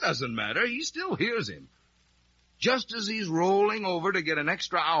years. That doesn't matter. He still hears him. Just as he's rolling over to get an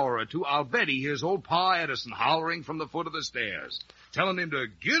extra hour or two, I'll bet he hears old Pa Edison hollering from the foot of the stairs, telling him to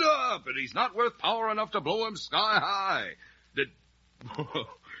get up, and he's not worth power enough to blow him sky high.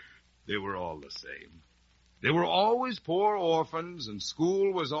 They were all the same. They were always poor orphans, and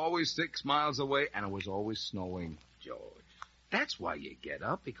school was always 6 miles away, and it was always snowing. George. That's why you get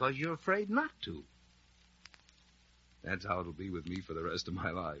up, because you're afraid not to. That's how it'll be with me for the rest of my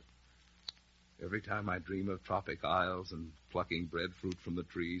life. Every time I dream of tropic isles and plucking breadfruit from the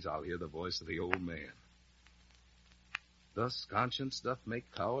trees, I'll hear the voice of the old man. Thus conscience doth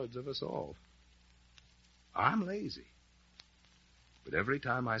make cowards of us all. I'm lazy. But every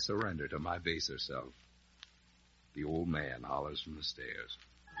time I surrender to my baser self, the old man hollers from the stairs.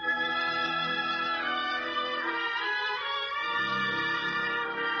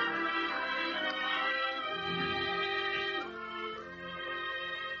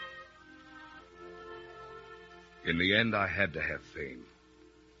 In the end, I had to have fame.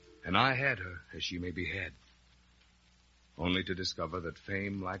 And I had her, as she may be had. Only to discover that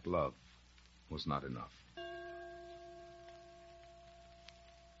fame, like love, was not enough.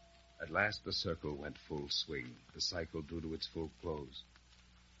 At last the circle went full swing. The cycle drew to its full close.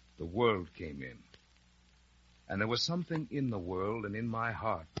 The world came in. And there was something in the world and in my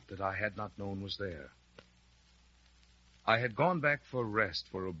heart that I had not known was there. I had gone back for rest,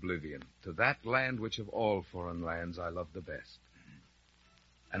 for oblivion, to that land which of all foreign lands I loved the best.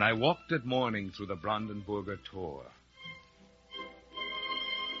 And I walked at morning through the Brandenburger Tor.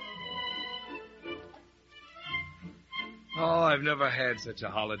 Oh, I've never had such a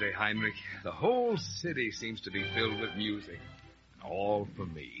holiday, Heinrich. The whole city seems to be filled with music. All for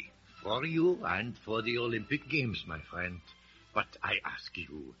me. For you and for the Olympic Games, my friend. But I ask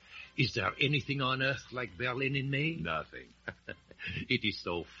you, is there anything on earth like Berlin in May? Nothing. It is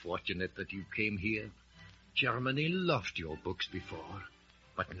so fortunate that you came here. Germany loved your books before,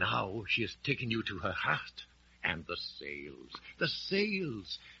 but now she has taken you to her heart. And the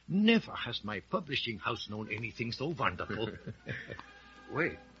sales. Never has my publishing house known anything so wonderful.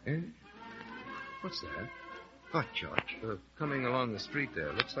 Wait, what's that? What, George? Coming along the street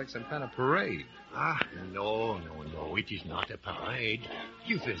there. Looks like some kind of parade. No. It is not a parade.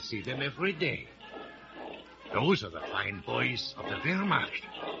 You will see them every day. Those are the fine boys of the Wehrmacht.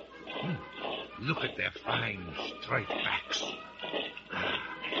 Look at their fine, straight backs.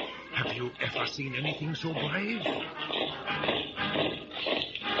 Have you ever seen anything so brave?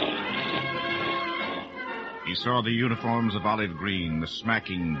 He saw the uniforms of olive green, the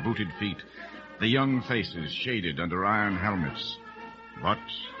smacking, booted feet, the young faces shaded under iron helmets. But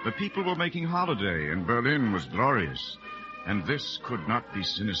the people were making holiday, and Berlin was glorious, and this could not be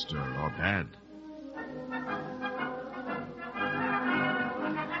sinister or bad.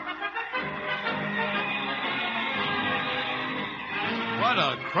 What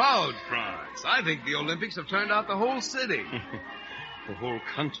a crowd, Franz. I think the Olympics have turned out the whole city. The whole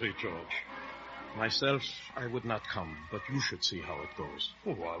country, George. Myself, I would not come, but you should see how it goes.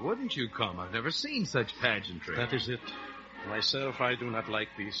 Well, why wouldn't you come? I've never seen such pageantry. That is it. Myself, I do not like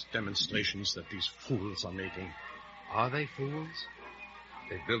these demonstrations that these fools are making. Are they fools?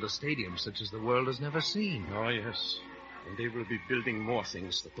 They've built a stadium such as the world has never seen. Oh, yes. And they will be building more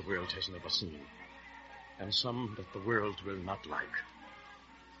things that the world has never seen. And some that the world will not like.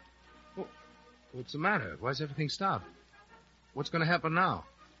 What's the matter? Why's everything stopped? What's going to happen now?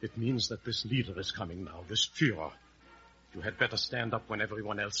 It means that this leader is coming now, this Führer. You had better stand up when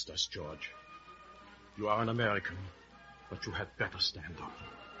everyone else does, George. You are an American, but you had better stand up.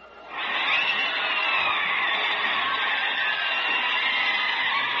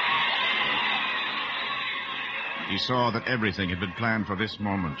 He saw that everything had been planned for this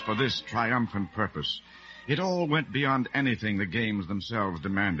moment, for this triumphant purpose. It all went beyond anything the games themselves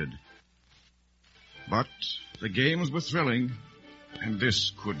demanded. But the games were thrilling, and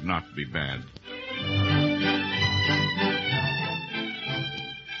this could not be bad.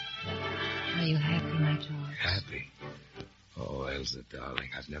 Are you happy, my George? Happy? Oh, Elsa, darling,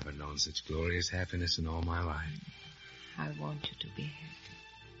 I've never known such glorious happiness in all my life. I want you to be happy.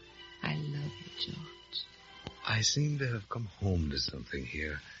 I love you, George. I seem to have come home to something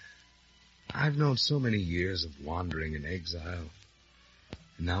here. I've known so many years of wandering in exile.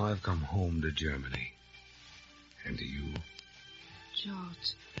 And now I've come home to Germany. And to you.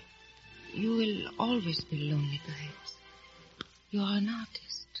 George, you will always be lonely, perhaps. You are an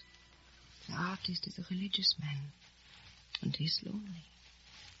artist. The artist is a religious man, and he's lonely.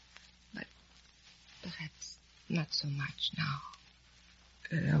 But perhaps not so much now.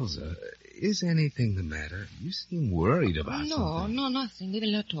 Elsa, is anything the matter? You seem worried about something. No, nothing. We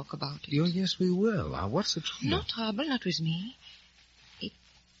will not talk about it. Oh, yes, we will. Now, what's the trouble? No trouble, not with me. It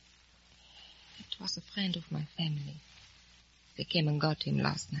was a friend of my family. They came and got him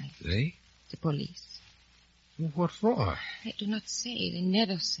last night. They? The police. What for? They do not say. They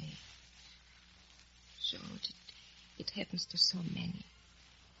never say. George, it happens to so many.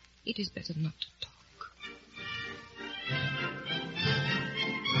 It is better not to talk.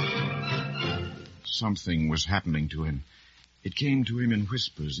 Something was happening to him. It came to him in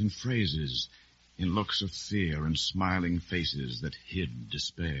whispers, in phrases, in looks of fear and smiling faces that hid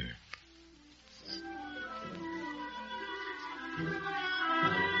despair.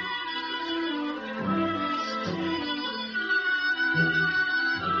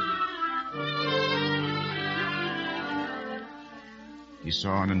 He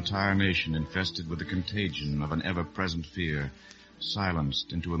saw an entire nation infested with the contagion of an ever-present fear,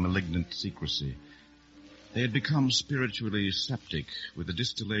 silenced into a malignant secrecy. They had become spiritually septic with the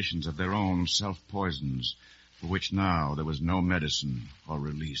distillations of their own self-poisons, for which now there was no medicine or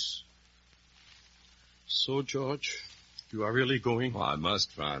release. So, George, you are really going? Well, I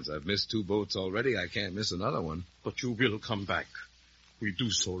must, Franz. I've missed 2 boats already. I can't miss another one. But you will come back. We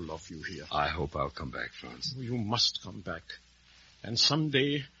do so love you here. I hope I'll come back, Franz. You must come back. And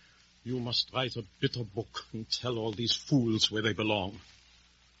someday you must write a bitter book and tell all these fools where they belong.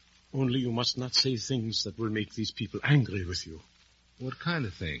 Only you must not say things that will make these people angry with you. What kind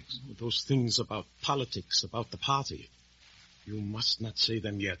of things? Those things about politics, about the party. You must not say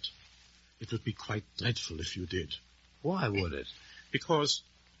them yet. It would be quite dreadful if you did. Why would it? Because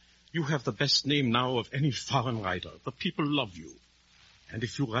You have the best name now of any foreign writer. The people love you. And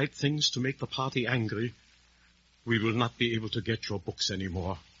if you write things to make the party angry, we will not be able to get your books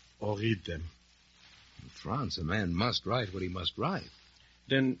anymore or read them. In France, a man must write what he must write.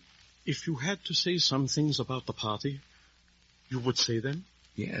 Then, if you had to say some things about the party, you would say them?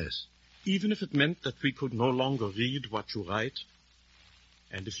 Yes. Even if it meant that we could no longer read what you write?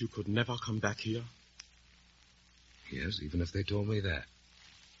 And if you could never come back here? Yes, even if they told me that.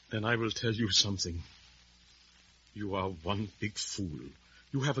 Then I will tell you something. You are one big fool.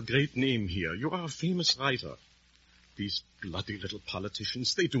 You have a great name here. You are a famous writer. These bloody little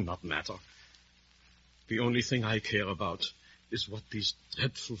politicians, they do not matter. The only thing I care about is what these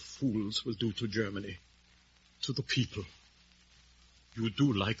dreadful fools will do to Germany, to the people. You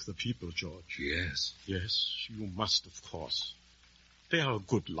do like the people, George. Yes. Yes, you must, of course. They are a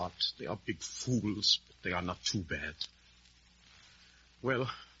good lot. They are big fools, but they are not too bad. Well,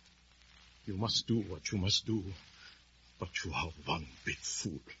 you must do what you must do, but you are one big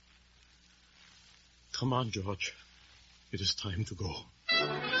fool. Come on, George. It is time to go.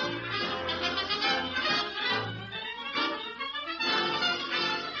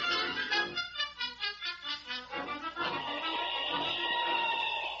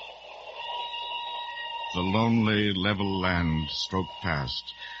 The lonely, level land stroked past,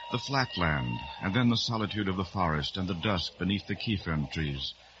 the flat land, and then the solitude of the forest and the dusk beneath the kefir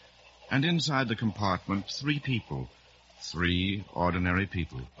trees. And inside the compartment, 3 people. 3 ordinary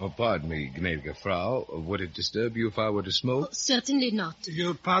people. Oh, pardon me, gnädige Frau. Would it disturb you if I were to smoke? Oh, certainly not.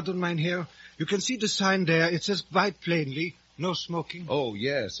 Your pardon, mein Herr. You can see the sign there. It says quite plainly, no smoking. Oh,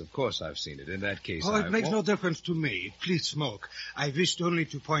 yes, of course I've seen it. In that case, it makes no difference to me. Please smoke. I wished only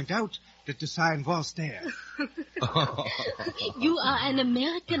to point out that the sign was there. You are an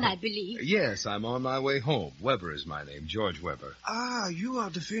American, I believe. Yes, I'm on my way home. Weber is my name, George Weber. Ah, you are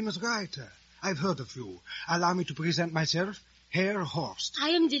the famous writer. I've heard of you. Allow me to present myself, Herr Horst. I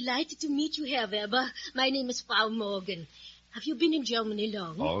am delighted to meet you, Herr Weber. My name is Frau Morgan. Have you been in Germany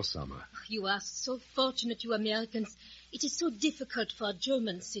long? All summer. You are so fortunate, you Americans. It is so difficult for a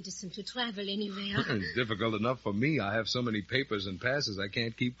German citizen to travel anywhere. It's difficult enough for me. I have so many papers and passes I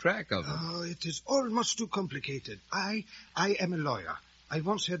can't keep track of them. Oh, it is all much too complicated. I am a lawyer. I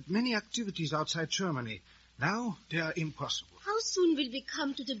once had many activities outside Germany. Now they are impossible. How soon will we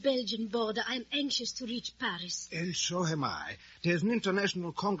come to the Belgian border? I am anxious to reach Paris. And so am I. There's an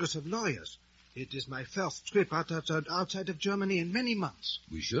international congress of lawyers. It is my first trip outside of Germany in many months.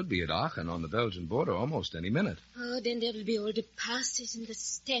 We should be at Aachen on the Belgian border almost any minute. Oh, then there will be all the passes and the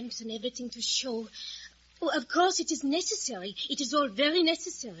stamps and everything to show. Oh, of course it is necessary. It is all very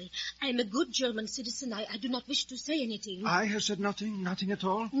necessary. I am a good German citizen. I do not wish to say anything. I have said nothing at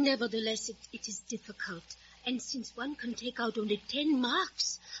all? Nevertheless, it is difficult. And since one can take out only 10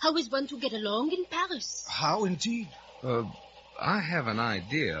 marks, how is one to get along in Paris? How indeed? I have an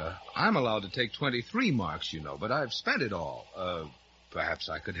idea. I'm allowed to take 23 marks, you know, but I've spent it all. Perhaps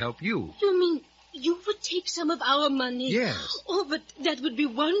I could help you. You mean you would take some of our money? Yes. Oh, but that would be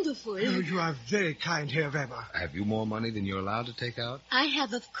wonderful. Oh, you are very kind, Herr Weber. Have you more money than you're allowed to take out? I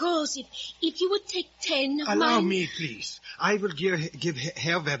have, of course. If you would take 10 of Allow mine... me, please. I will give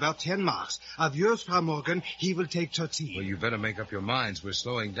Herr Weber 10 marks. Of yours, Frau Morgan, he will take 13. Well, you better make up your minds. We're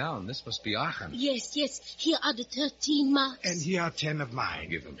slowing down. This must be Aachen. Yes. Here are the 13 marks. And here are 10 of mine.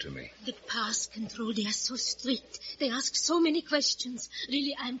 Give them to me. The pass control, they are so strict. They ask so many questions.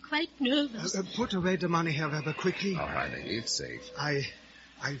 Really, I'm quite nervous. Put away the money, Herr Weber, quickly. All right, it's safe. I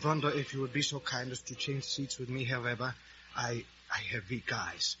wonder if you would be so kind as to change seats with me, Herr Weber. I have weak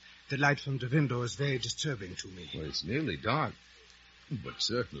eyes. The light from the window is very disturbing to me. Well, it's nearly dark. But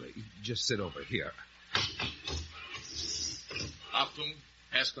certainly. Just sit over here. Achtung,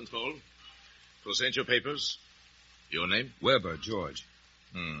 pass control. Present your papers. Your name? Weber, George.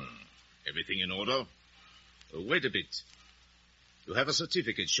 Everything in order? Wait a bit. You have a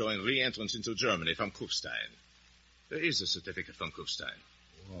certificate showing re-entrance into Germany from Kufstein. There is a certificate from Kufstein.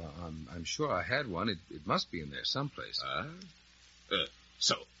 Well, I'm sure I had one. It must be in there someplace.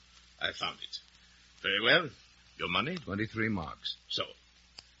 So, I found it. Very well. Your money? 23 marks. So,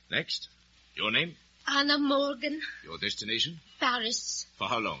 next. Your name? Anna Morgan. Your destination? Paris. For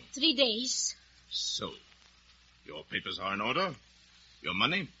how long? 3 days. So, your papers are in order? Your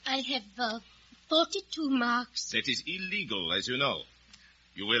money? I have 42 marks. That is illegal, as you know.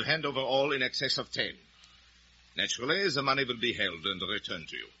 You will hand over all in excess of 10. Naturally, the money will be held and returned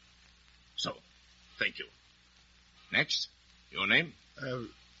to you. So, thank you. Next, your name?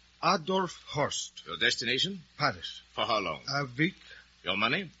 Adolf Horst. Your destination? Paris. For how long? A week. Your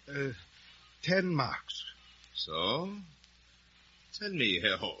money? 10 marks. So, Tell me,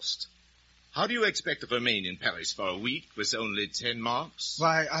 Herr Horst, how do you expect to remain in Paris for a week with only 10 marks?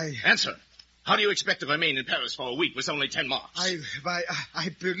 Why, Answer! How do you expect to remain in Paris for a week with only 10 marks? I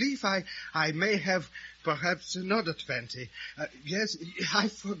believe I may have perhaps another 20. Yes, I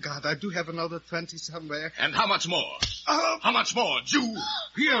forgot. I do have another 20 somewhere. And how much more? How much more, Jew?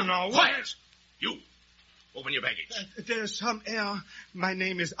 Here now. Quiet! You, open your baggage. There's some air. My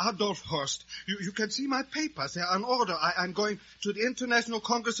name is Adolf Horst. You can see my papers. They're on order. I'm going to the International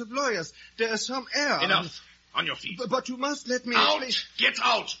Congress of Lawyers. There's some air. Enough. On your feet. But you must let me... Out! Get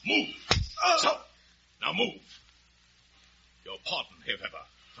out! Move! So, now move. Your pardon, Herr Weber,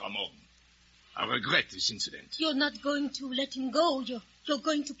 Frau Morgan. I regret this incident. You're not going to let him go. You're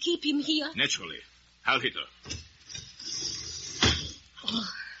going to keep him here? Naturally. Heil Hitler. Oh,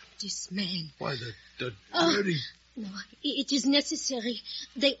 this man. Why, the dirty... No, it is necessary.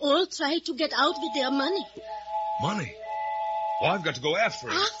 They all try to get out with their money. Money? Well, I've got to go after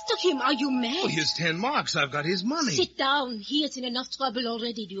him. After him? Are you mad? Oh, his 10 marks. I've got his money. Sit down. He is in enough trouble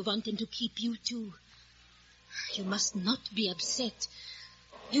already. Do you want him to keep you, too? You must not be upset.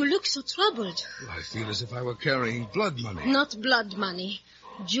 You look so troubled. Well, I feel as if I were carrying blood money. Not blood money.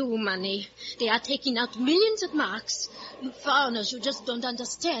 Jew money. They are taking out millions of marks. You foreigners, you just don't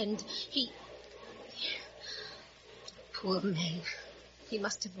understand. Poor man. He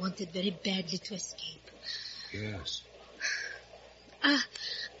must have wanted very badly to escape. Yes.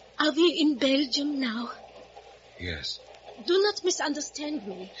 Are we in Belgium now? Yes. Do not misunderstand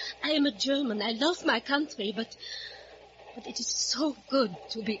me. I am a German. I love my country, but it is so good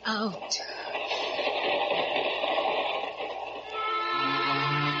to be out.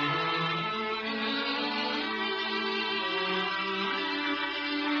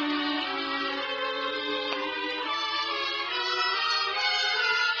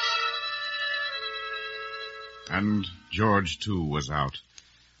 And George, too, was out.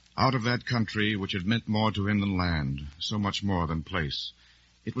 Out of that country which had meant more to him than land, so much more than place.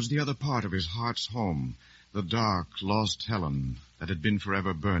 It was the other part of his heart's home, the dark, lost Helen that had been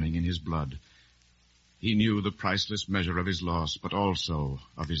forever burning in his blood. He knew the priceless measure of his loss, but also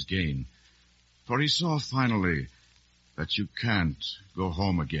of his gain. For he saw finally that you can't go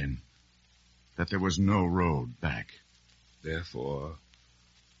home again, that there was no road back. Therefore,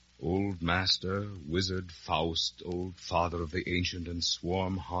 old master, wizard Faust, old father of the ancient and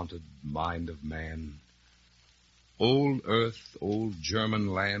swarm-haunted mind of man, old earth, old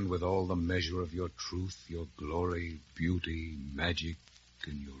German land with all the measure of your truth, your glory, beauty, magic,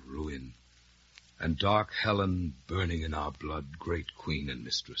 and your ruin, and dark Helen burning in our blood, great queen and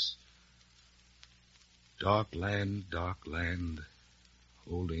mistress. Dark land,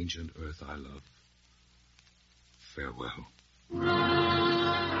 old ancient earth I love, farewell.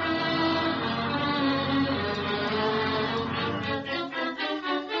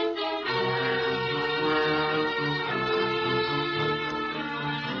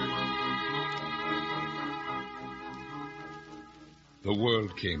 The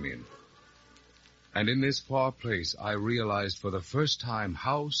world came in. And in this far place, I realized for the first time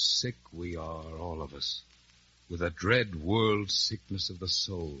how sick we are, all of us, with a dread world sickness of the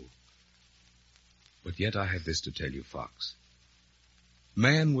soul. But yet I have this to tell you, Fox.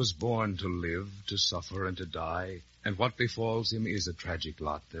 Man was born to live, to suffer, and to die, and what befalls him is a tragic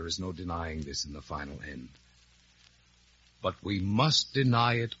lot. There is no denying this in the final end. But we must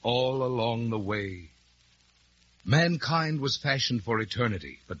deny it all along the way. Mankind was fashioned for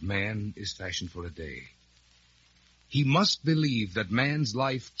eternity, but man is fashioned for a day. He must believe that man's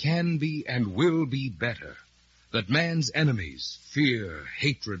life can be and will be better, that man's enemies, fear,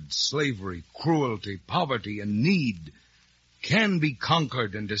 hatred, slavery, cruelty, poverty, and need, can be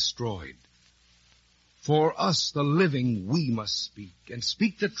conquered and destroyed. For us, the living, we must speak, and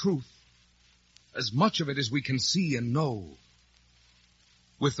speak the truth, as much of it as we can see and know.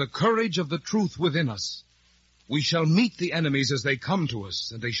 With the courage of the truth within us, we shall meet the enemies as they come to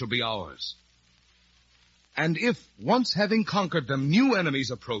us, and they shall be ours. And if, once having conquered them, new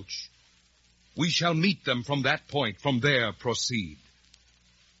enemies approach, we shall meet them from that point, from there proceed.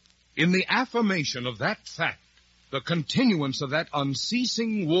 In the affirmation of that fact, the continuance of that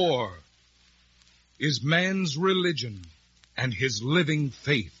unceasing war, is man's religion and his living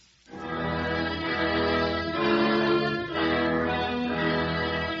faith.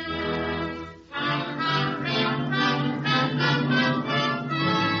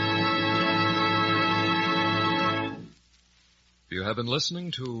 You have been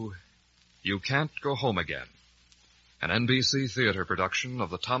listening to You Can't Go Home Again, an NBC Theater production of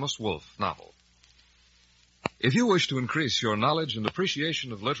the Thomas Wolfe novel. If you wish to increase your knowledge and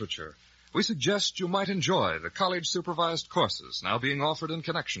appreciation of literature, we suggest you might enjoy the college-supervised courses now being offered in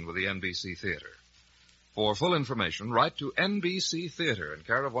connection with the NBC Theater. For full information, write to NBC Theater in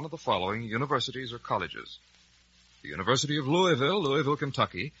care of one of the following universities or colleges: the University of Louisville, Louisville,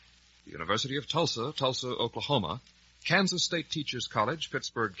 Kentucky; the University of Tulsa, Tulsa, Oklahoma; Kansas State Teachers College,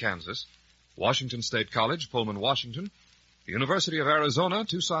 Pittsburgh, Kansas; Washington State College, Pullman, Washington; the University of Arizona,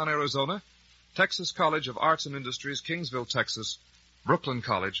 Tucson, Arizona; Texas College of Arts and Industries, Kingsville, Texas; Brooklyn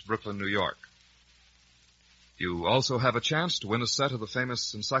College, Brooklyn, New York. You also have a chance to win a set of the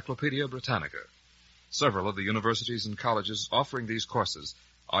famous Encyclopedia Britannica. Several of the universities and colleges offering these courses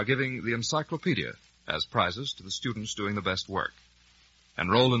are giving the encyclopedia as prizes to the students doing the best work.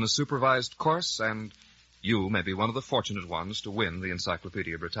 Enroll in a supervised course, and you may be one of the fortunate ones to win the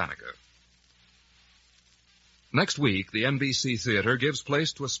Encyclopedia Britannica. Next week, the NBC Theater gives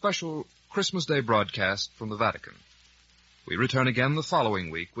place to a special Christmas Day broadcast from the Vatican. We return again the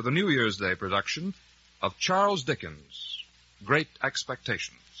following week with a New Year's Day production of Charles Dickens' Great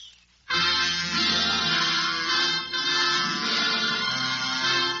Expectations.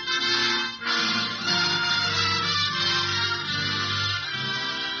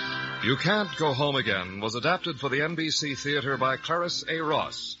 You Can't Go Home Again was adapted for the NBC Theater by Clarice A.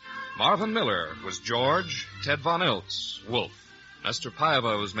 Ross. Marvin Miller was George, Ted Von Iltz, Wolfe. Nestor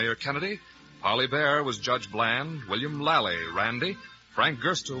Paiva was Mayor Kennedy. Polly Bear was Judge Bland. William Lally, Randy. Frank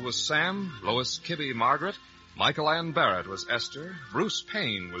Gerstle was Sam. Lois Kibbe, Margaret. Michael Ann Barrett was Esther. Bruce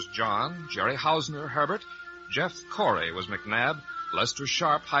Payne was John. Jerry Hausner, Herbert. Jeff Corey was McNabb. Lester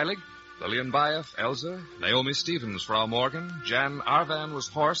Sharp, Heilig. Lillian Baeff, Elsa. Naomi Stevens, Frau Morgan. Jan Arvan was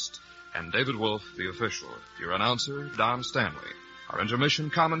Horst. And David Wolfe, the official. Your announcer, Don Stanley. Our intermission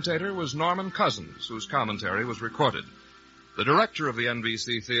commentator was Norman Cousins, whose commentary was recorded. The director of the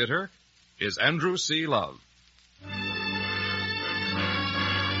NBC Theater is Andrew C. Love.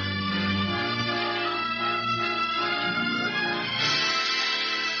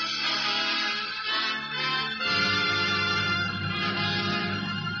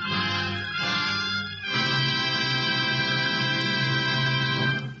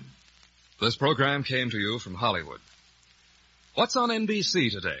 This program came to you from Hollywood. What's on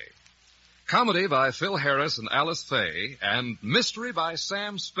NBC today? Comedy by Phil Harris and Alice Faye, and Mystery by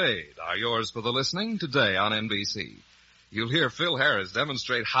Sam Spade are yours for the listening today on NBC. You'll hear Phil Harris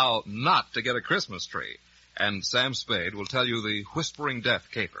demonstrate how not to get a Christmas tree, and Sam Spade will tell you the Whispering Death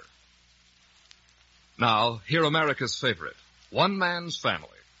caper. Now, hear America's favorite, One Man's Family.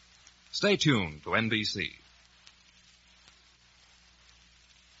 Stay tuned to NBC.